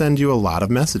going to send you a lot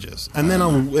of messages. And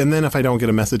then if I don't get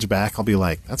a message back, I'll be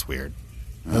like, that's weird.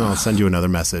 Then I'll send you another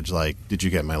message like, did you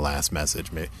get my last message?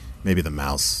 Maybe the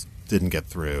mouse didn't get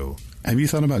through. Have you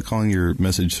thought about calling your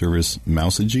message service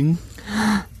Mousaging?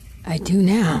 I do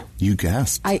now. You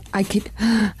gasped. I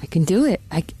can do it.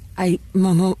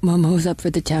 Momo's up for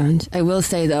the challenge. I will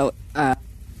say, though,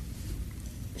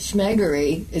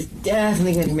 Schmeggery is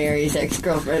definitely going to marry his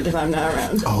ex-girlfriend if I'm not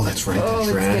around. Oh, that's right. Oh,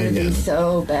 it's going to be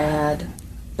so bad.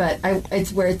 But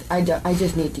it's worth. I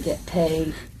just need to get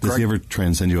paid. Does he ever try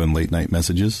and send you on late-night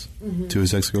messages to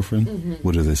his ex-girlfriend?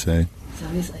 What do they say? So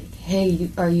he's like, hey,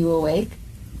 are you awake?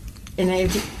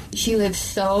 And she lives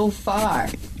so far.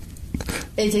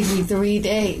 It takes me 3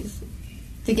 days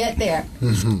to get there.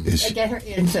 I get her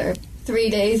answer. 3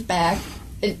 days back.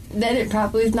 Then it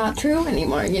probably is not true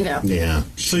anymore, Yeah.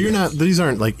 So these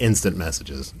aren't instant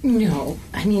messages. No.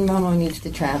 Momo needs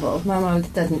to travel.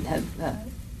 Momo doesn't have,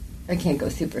 I can't go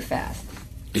super fast.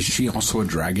 Is she also a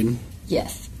dragon?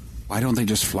 Yes. Why don't they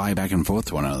just fly back and forth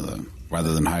to one another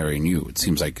rather than hiring you? It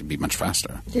seems like it'd be much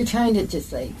faster. They're trying to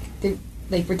just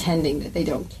they're pretending that they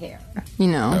don't care.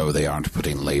 No, they aren't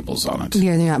putting labels on it.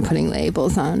 Yeah, they're not putting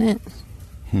labels on it.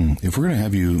 If we're going to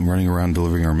have you running around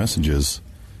delivering our messages,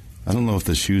 I don't know if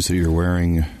the shoes that you're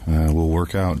wearing will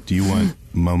work out. Do you want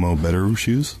Momo better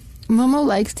shoes? Momo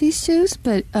likes these shoes,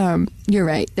 but you're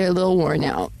right. They're a little worn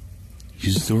out.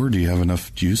 Do you have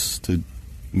enough juice to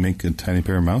make a tiny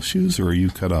pair of mouse shoes, or are you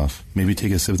cut off? Maybe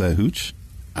take a sip of that hooch?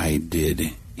 I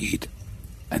did eat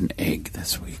an egg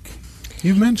this week.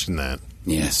 You've mentioned that.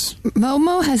 Yes.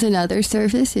 Momo has another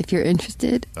service if you're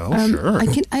interested. Oh, sure.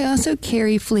 I also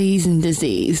carry fleas and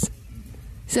disease.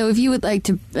 So if you would like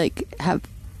to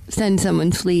send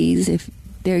someone fleas if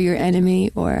they're your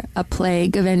enemy, or a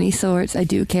plague of any sorts, I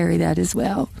do carry that as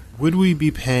well. Would we be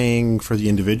paying for the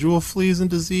individual fleas and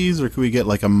disease, or could we get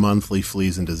a monthly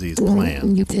fleas and disease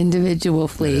plan? Individual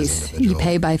fleas. You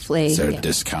pay by flea. Is there a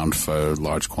discount for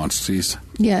large quantities?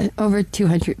 Yeah, over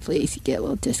 200 fleas, you get a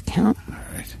little discount. All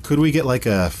right. Could we get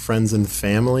a friends and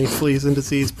family fleas and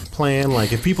disease plan?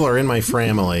 If people are in my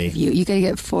family... You got to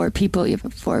get 4 people. You have a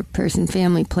 4-person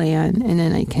family plan, and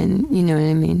then I can, you know what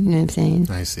I mean? You know what I'm saying?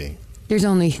 I see. there's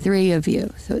only 3 of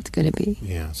you, so it's going to be.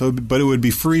 Yeah. So, but it would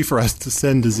be free for us to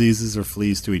send diseases or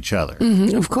fleas to each other.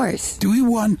 Of course. Do we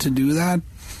want to do that?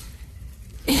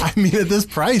 I mean, at this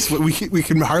price, we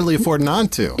can hardly afford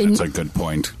not to. That's a good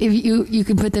point. If you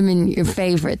can put them in your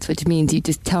favorites, which means you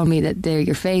just tell me that they're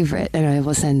your favorite, and I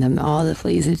will send them all the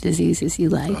fleas and diseases you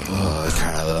like.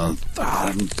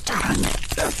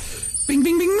 Bing,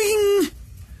 bing, bing, bing.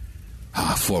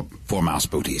 4 mouse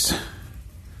booties.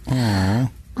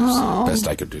 Aww. Best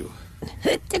I could do.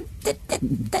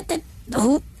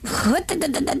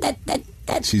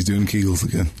 She's doing Kegels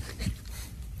again.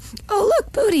 Oh,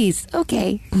 look, booties.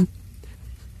 Okay.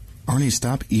 Arnie,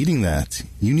 stop eating that.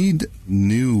 You need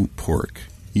new pork.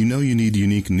 You know you need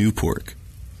unique new pork.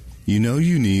 You know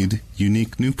you need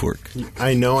unique new pork.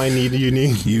 I know I need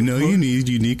unique. You know you need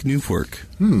unique new pork.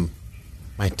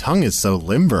 My tongue is so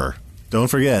limber. Don't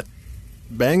forget,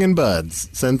 Bangin' Buds.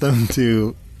 Send them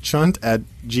to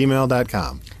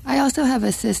chunt@gmail.com. I also have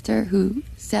a sister who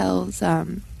sells.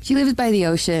 She lives by the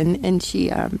ocean, and she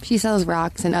sells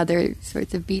rocks and other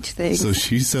sorts of beach things. So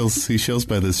she sells seashells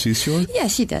by the seashore? Yeah,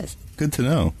 she does. Good to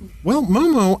know. Well,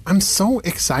 Momo, I'm so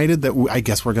excited that I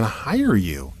guess we're going to hire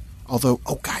you. Although,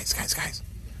 guys.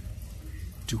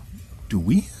 Do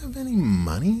we have any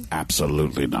money?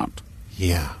 Absolutely not.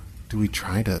 Yeah. Do we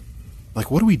try to...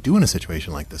 Like, what do we do in a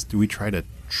situation like this? Do we try to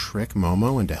trick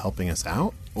Momo into helping us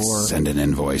out? Or send an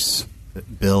invoice.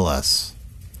 Bill us.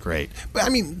 Great. But, I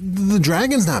mean, the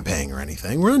dragon's not paying her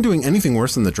anything. We're not doing anything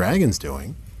worse than the dragon's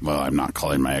doing. Well, I'm not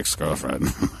calling my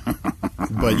ex-girlfriend.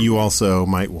 But you also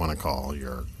might want to call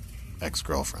your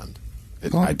ex-girlfriend.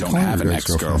 I don't have an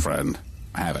ex-girlfriend.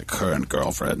 I have a current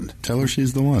girlfriend. Tell her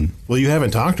she's the one. Well, you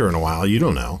haven't talked to her in a while. You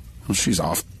don't know. Well, she's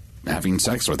off having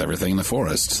sex with everything in the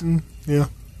forest. Yeah.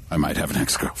 I might have an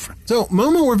ex-girlfriend. So,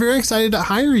 Momo, we're very excited to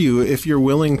hire you if you're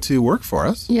willing to work for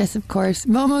us. Yes, of course.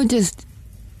 Momo,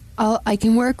 I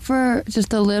can work for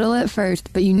just a little at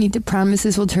first, but you need to promise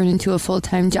this will turn into a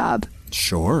full-time job.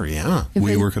 Sure, yeah.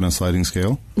 We work on a sliding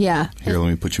scale? Yeah. Here, let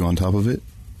me put you on top of it.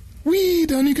 Whee,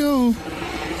 down you go.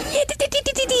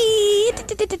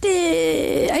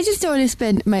 I just don't want to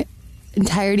spend my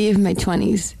entirety of my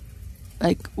 20s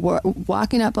like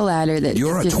walking up a ladder that...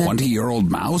 You're a 20-year-old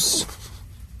mouse?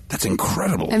 That's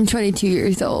incredible. I'm 22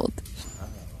 years old.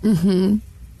 Mm-hmm.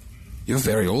 You're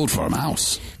very old for a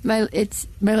mouse. My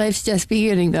life's just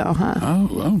beginning, though, huh? Oh,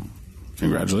 well,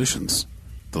 congratulations.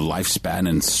 The lifespan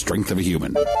and strength of a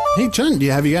human. Hey, Chunt,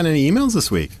 have you got any emails this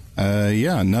week?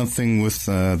 Yeah, nothing with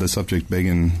the subject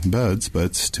Bangin' Buds,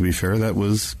 but to be fair, that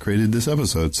was created this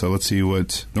episode. So let's see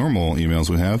what normal emails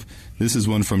we have. This is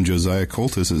one from Josiah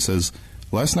Coltis. It says,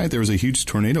 last night there was a huge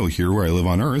tornado here where I live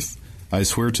on Earth. I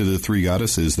swear to the 3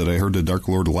 goddesses that I heard the Dark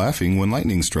Lord laughing when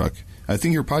lightning struck. I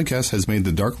think your podcast has made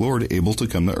the Dark Lord able to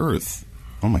come to Earth.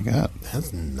 Oh, my God.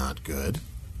 That's not good.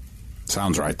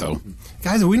 Sounds right, though.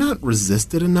 Guys, are we not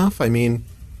resisted enough? I mean,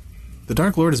 the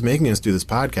Dark Lord is making us do this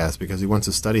podcast because he wants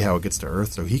to study how it gets to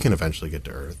Earth so he can eventually get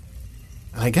to Earth.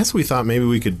 And I guess we thought maybe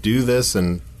we could do this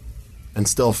and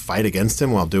still fight against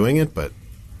him while doing it, but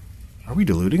are we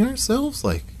deluding ourselves?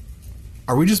 Like,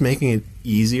 are we just making it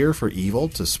easier for evil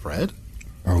to spread?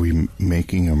 Are we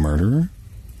making a murderer?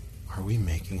 Are we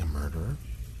making a murderer?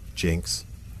 Jinx.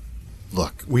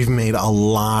 Look, we've made a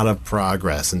lot of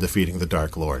progress in defeating the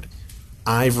Dark Lord.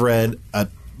 I've read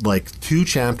 2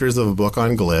 chapters of a book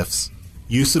on glyphs.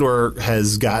 Usador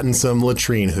has gotten some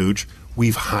latrine hooch.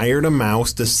 We've hired a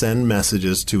mouse to send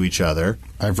messages to each other.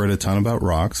 I've read a ton about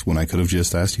rocks when I could have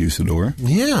just asked Usador.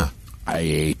 Yeah. I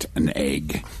ate an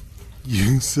egg.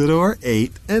 Usador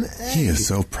ate an egg. He is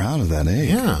so proud of that egg.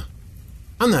 Yeah.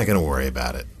 I'm not going to worry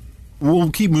about it.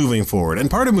 We'll keep moving forward. And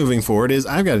part of moving forward is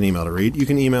I've got an email to read. You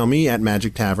can email me at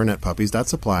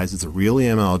magictavern@puppies.supplies. It's a real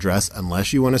email address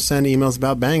unless you want to send emails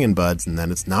about Bangin' Buds, and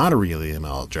then it's not a real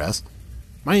email address.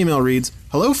 My email reads,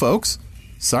 hello, folks.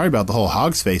 Sorry about the whole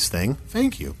hog's face thing.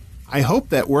 Thank you. I hope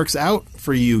that works out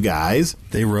for you guys.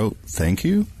 They wrote thank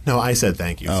you? No, I said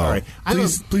thank you. Sorry.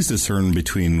 Please discern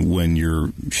between when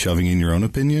you're shoving in your own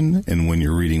opinion and when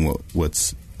you're reading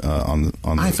what's on the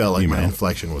I felt like email. my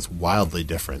inflection was wildly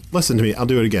different. Listen to me. I'll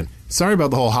do it again. Sorry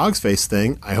about the whole hog's face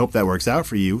thing. I hope that works out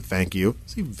for you. Thank you.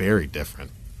 See, very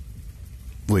different.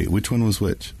 Wait, which one was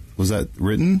which? Was that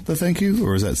written, the thank you,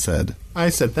 or was that said? I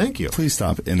said thank you. Please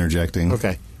stop interjecting.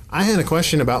 Okay. I had a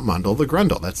question about Mundle the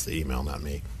Grundle. That's the email, not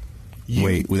me.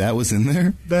 Wait, that was in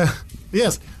there?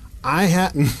 Yes. I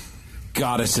hadn't...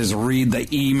 Goddesses, read the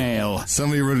email.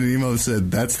 Somebody wrote an email that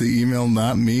said, that's the email,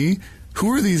 not me?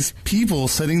 Who are these people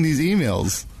sending these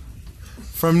emails?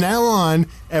 From now on,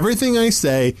 everything I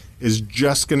say is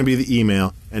just going to be the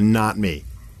email and not me.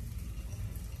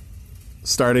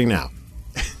 Starting now.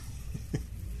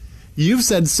 You've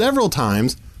said several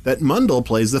times that Mundell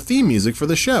plays the theme music for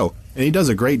the show, and he does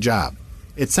a great job.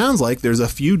 It sounds like there's a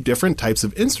few different types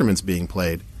of instruments being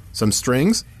played. Some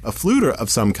strings, a flute of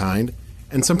some kind,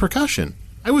 and some percussion.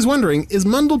 I was wondering, is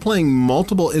Mundell playing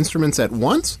multiple instruments at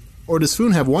once, or does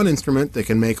Foon have one instrument that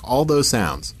can make all those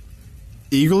sounds?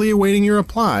 Eagerly awaiting your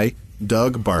reply,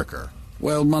 Doug Barker.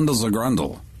 Well, Mundell's a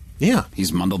grundle. Yeah.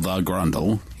 He's Mundell the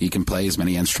grundle. He can play as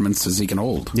many instruments as he can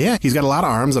hold. Yeah, he's got a lot of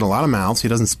arms and a lot of mouths. He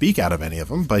doesn't speak out of any of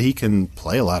them, but he can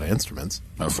play a lot of instruments.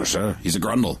 Oh, for sure. He's a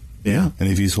grundle. Yeah. And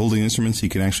if he's holding instruments, he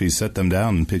can actually set them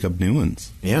down and pick up new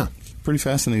ones. Yeah. Pretty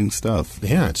fascinating stuff.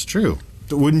 Yeah, it's true.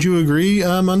 Wouldn't you agree,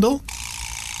 Mundell?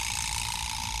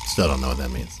 Still don't know what that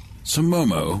means. So,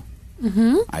 Momo,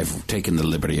 I've taken the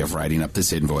liberty of writing up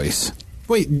this invoice.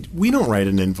 Wait, we don't write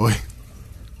an invoice.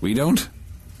 We don't?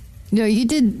 No, you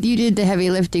did the heavy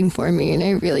lifting for me, and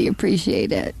I really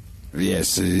appreciate it.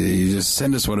 Yes, you just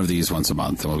send us one of these once a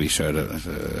month, and we'll be sure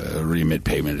to remit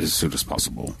payment as soon as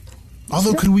possible.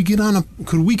 Although, could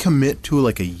we commit to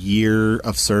like a year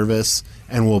of service,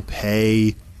 and we'll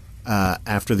pay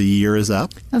after the year is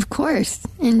up? Of course.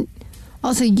 And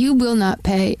also, you will not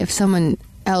pay if someone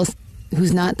else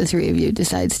who's not the three of you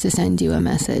decides to send you a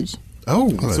message.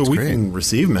 Oh, so we great. can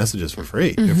receive messages for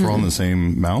free. If we're on the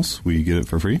same mouse, we get it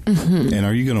for free. And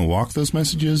are you going to walk those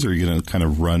messages, or are you going to kind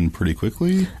of run pretty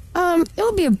quickly?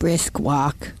 It'll be a brisk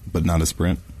walk. But not a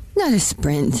sprint? Not a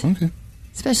sprint. Okay.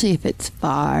 Especially if it's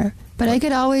far. But I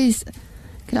could always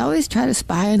try to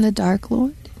spy in the Dark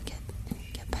Lord and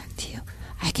get back to you.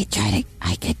 I could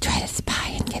try to spy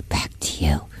and get back to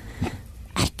you.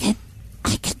 I could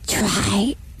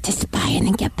try to spy in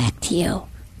and get back to you.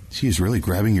 She's really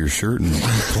grabbing your shirt and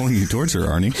pulling you towards her,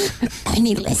 Arnie.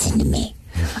 Arnie, listen to me.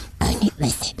 Arnie,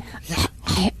 listen.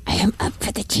 I am up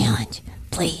for the challenge.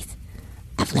 Please.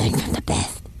 I've learned from the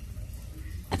best.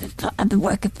 I've been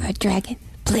working for a dragon.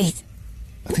 Please.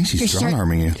 I think she's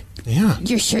strong-arming you. Yeah.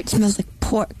 Your shirt smells like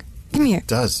pork. Come here. It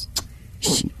does.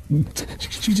 She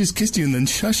just kissed you and then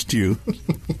shushed you.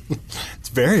 It's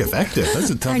very effective. That's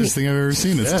the toughest thing I've ever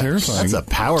seen. It's terrifying. That's a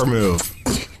power move.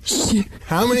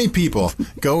 How many people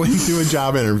go into a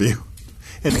job interview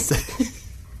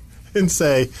and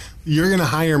say you're going to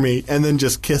hire me, and then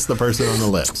just kiss the person on the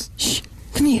lips? Shh.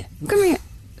 Come here. Come here.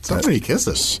 So many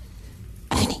kisses. Shh.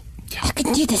 Arnie, I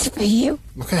can do this for you.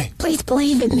 Okay. Please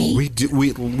believe in me.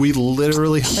 We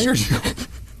literally hired you.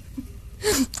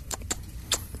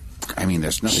 I mean,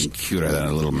 there's nothing cuter than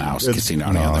a little mouse kissing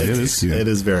Arnie No, on the it lips. is cute. It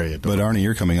is very adorable. But Arnie,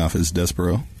 you're coming off as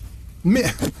Despero.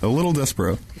 A little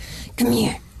Despero. Come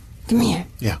here. Come here.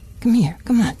 Yeah. Come here.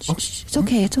 Come on. Shh. It's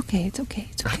okay. It's okay. It's okay.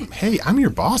 It's okay. Hey, I'm your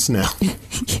boss now.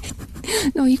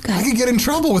 No, you guys. I could get in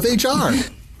trouble with HR.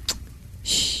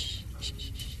 Shh.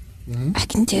 I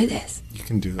can do this. You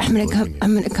can do that.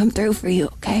 I'm gonna come through for you.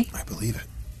 Okay. I believe it.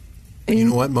 And you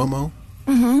know what, Momo?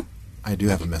 I do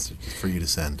have a message for you to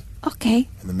send. Okay.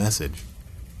 And the message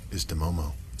is to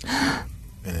Momo.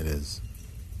 And it is,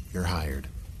 you're hired.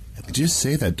 Just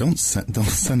say that. Don't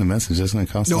send a message. That's going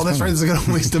to cost us No, that's money. right. This is going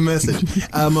to waste a message.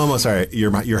 Momo, sorry.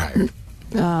 You're hired.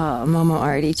 Oh, Momo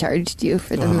already charged you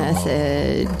for the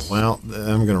message. Well,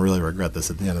 I'm going to really regret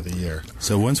this at the end of the year.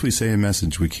 So once we say a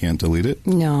message, we can't delete it?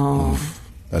 No.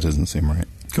 That doesn't seem right.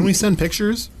 Can we send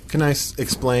pictures? Can I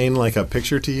explain like a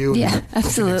picture to you? Yeah,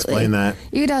 absolutely. Explain that.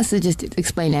 You could also just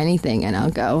explain anything, and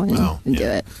I'll go and do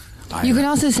it. You can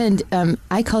also send,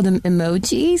 I call them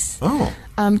emojis. Oh.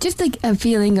 Just like a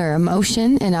feeling or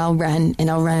emotion, and I'll run and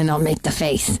I'll make the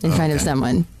face in front of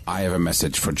someone. I have a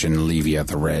message for Genlevia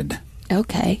the Red.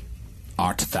 Okay.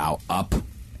 Art thou up?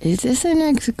 Is this an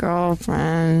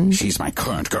ex-girlfriend? She's my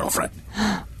current girlfriend.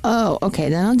 Oh, okay,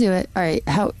 then I'll do it. All right.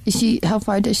 How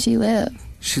far does she live?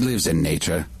 She lives in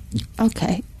nature.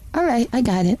 Okay. All right, I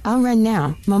got it. I'll run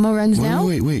now. Momo runs now?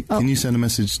 Wait. Oh. Can you send a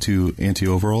message to Auntie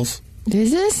Overalls?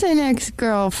 Is this an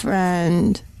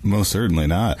ex-girlfriend? Most certainly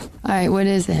not. All right, what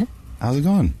is it? How's it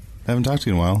going? Haven't talked to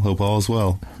you in a while. Hope all is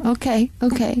well. Okay.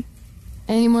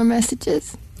 Any more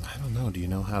messages? I don't know. Do you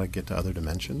know how to get to other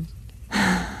dimensions?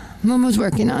 Momo's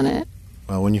working on it.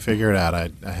 Well, when you figure it out, I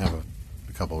have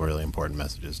a couple really important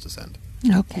messages to send.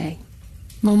 Okay.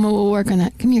 Momo will work on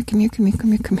that. Come here.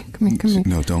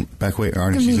 No, don't. Back away,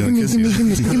 Arnie. Come She's here, going to kiss you.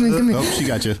 come here. Oh, she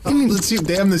got you. Let's see.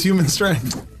 Damn this human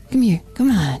strength. Come here. Come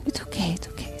on. It's okay.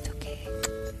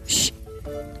 Shh.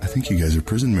 I think you guys are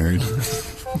prison married.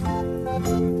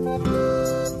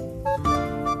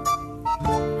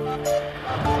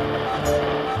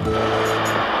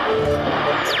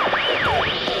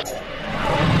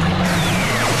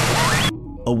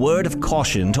 A word of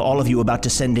caution to all of you about to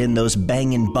send in those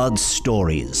bangin' buds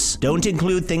stories. Don't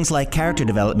include things like character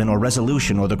development or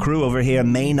resolution, or the crew over here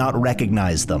may not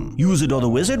recognize them. Usador the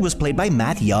Wizard was played by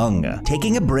Matt Young,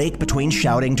 taking a break between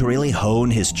shouting to really hone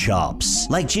his chops.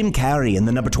 Like Jim Carrey in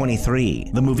The Number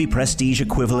 23, the movie prestige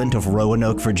equivalent of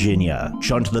Roanoke, Virginia.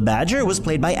 Shunt the Badger was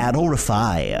played by Adol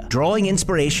Rafai, drawing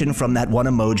inspiration from that one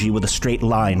emoji with a straight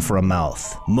line for a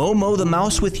mouth. Momo the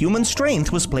Mouse with Human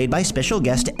Strength was played by special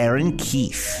guest Erin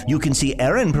Keith. You can see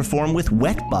Erin perform with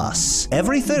Wet Bus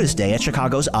every Thursday at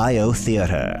Chicago's I.O.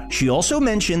 Theater. She also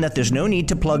mentioned that there's no need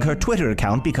to plug her Twitter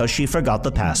account because she forgot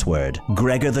the password.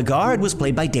 Gregor the Guard was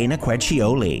played by Dana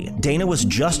Quercioli. Dana was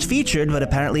just featured but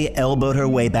apparently elbowed her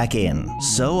way back in.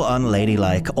 So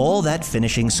unladylike, all that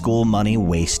finishing school money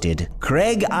wasted.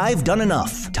 Craig, I've done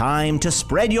enough. Time to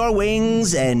spread your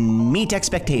wings and meet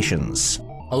expectations.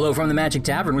 Hello from the Magic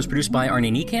Tavern was produced by Arnie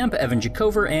Niekamp, Evan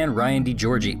Jacover, and Ryan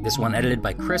DiGiorgi. This one edited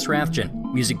by Chris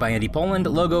Rathjen. Music by Andy Poland,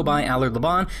 logo by Allard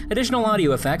Laban, additional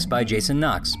audio effects by Jason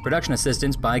Knox, production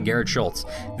assistance by Garrett Schultz.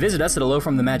 Visit us at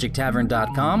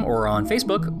hellofromthemagictavern.com or on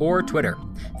Facebook or Twitter.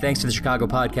 Thanks to the Chicago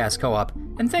Podcast Co-op,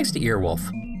 and thanks to Earwolf.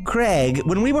 Craig,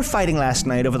 when we were fighting last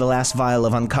night over the last vial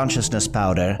of unconsciousness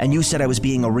powder, and you said I was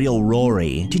being a real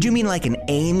Rory, did you mean like an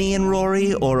Amy and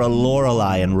Rory or a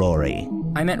Lorelei and Rory?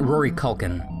 I meant Rory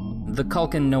Culkin. The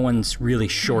Culkin no one's really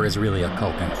sure is really a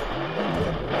Culkin.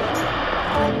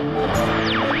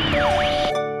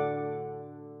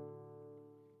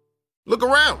 Look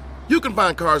around. You can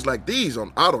find cars like these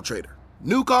on AutoTrader.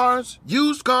 New cars,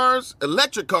 used cars,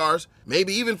 electric cars,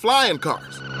 maybe even flying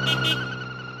cars.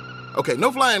 Okay,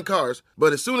 no flying cars,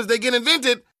 but as soon as they get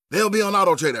invented, they'll be on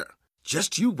AutoTrader.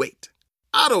 Just you wait.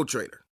 AutoTrader.